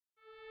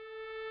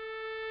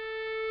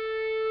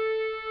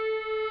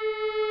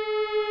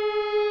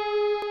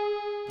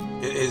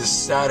is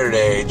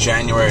Saturday,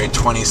 January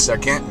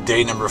 22nd,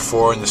 day number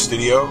 4 in the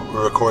studio.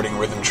 We're recording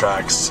rhythm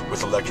tracks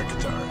with electric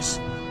guitars.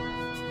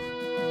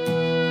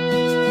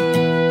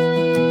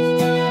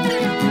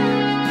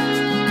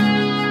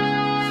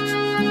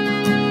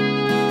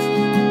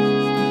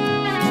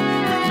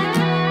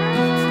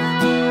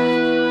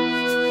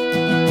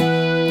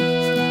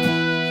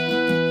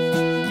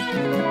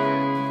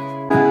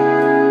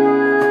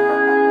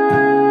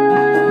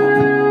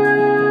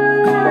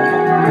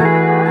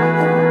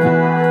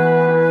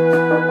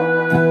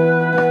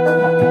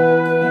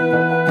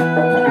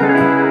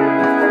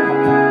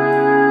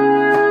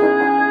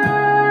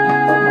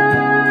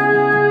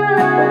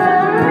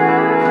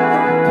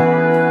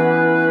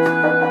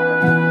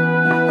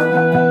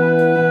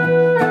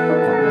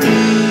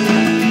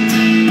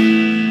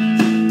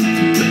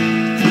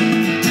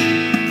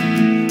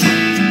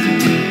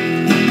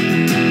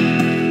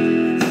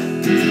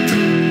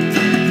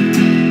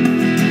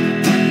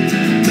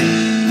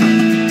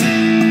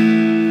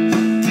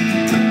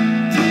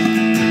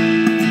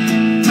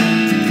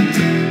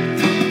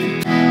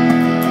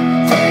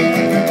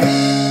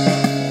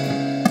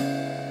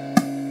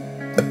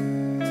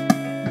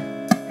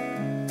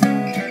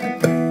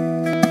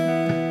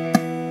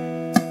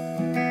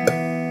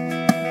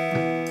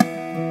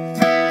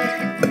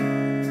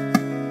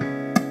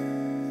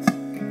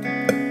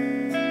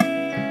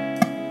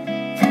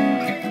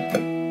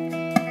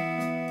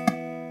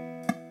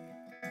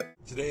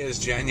 Today is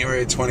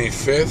January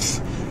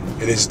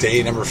 25th. It is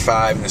day number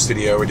 5 in the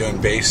studio. We're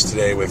doing bass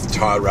today with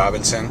Todd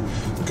Robinson.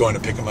 Going to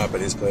pick him up at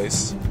his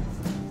place.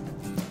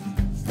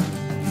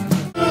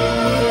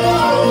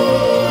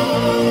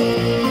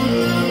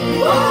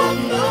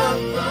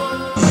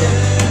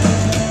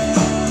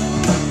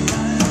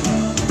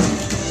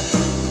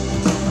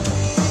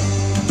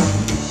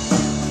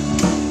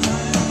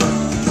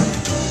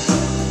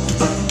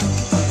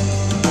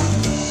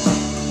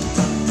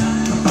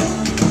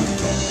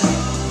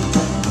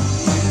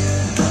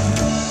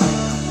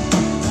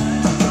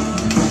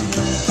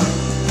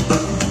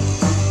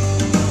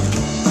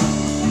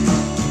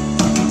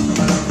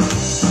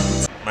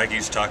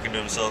 Mikey's talking to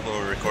himself while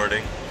we're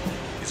recording.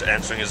 He's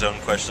answering his own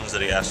questions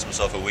that he asked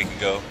himself a week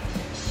ago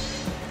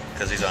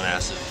because he's on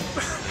acid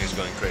and he's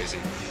going crazy.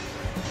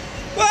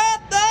 What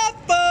the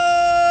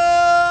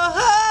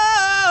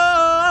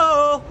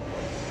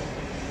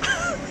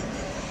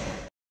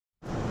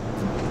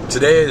fuck?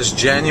 Today is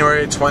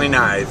January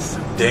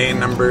 29th, day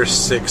number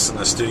 6 in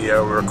the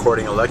studio. We're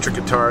recording electric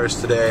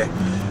guitars today,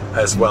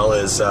 as well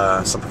as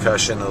some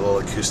percussion and little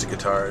acoustic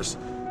guitars.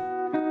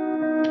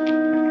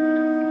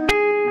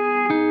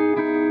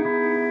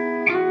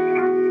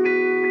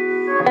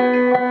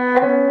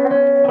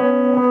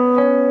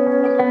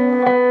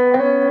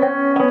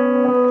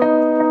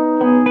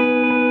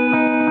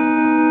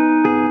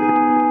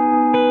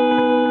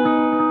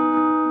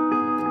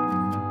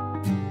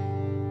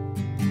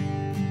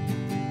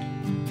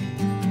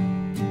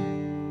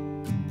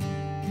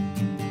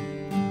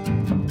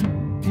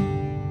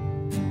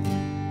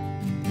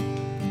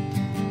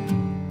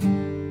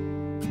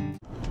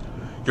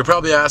 You're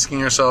probably asking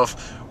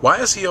yourself, why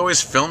is he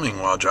always filming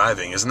while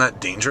driving? Isn't that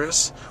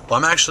dangerous? Well,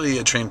 I'm actually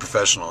a trained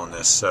professional in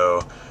this,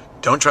 so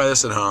don't try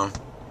this at home.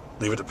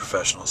 Leave it to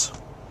professionals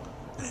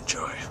and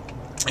enjoy.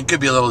 It could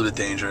be a little bit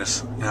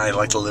dangerous. You know, I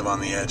like to live on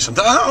the edge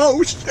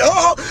sometimes.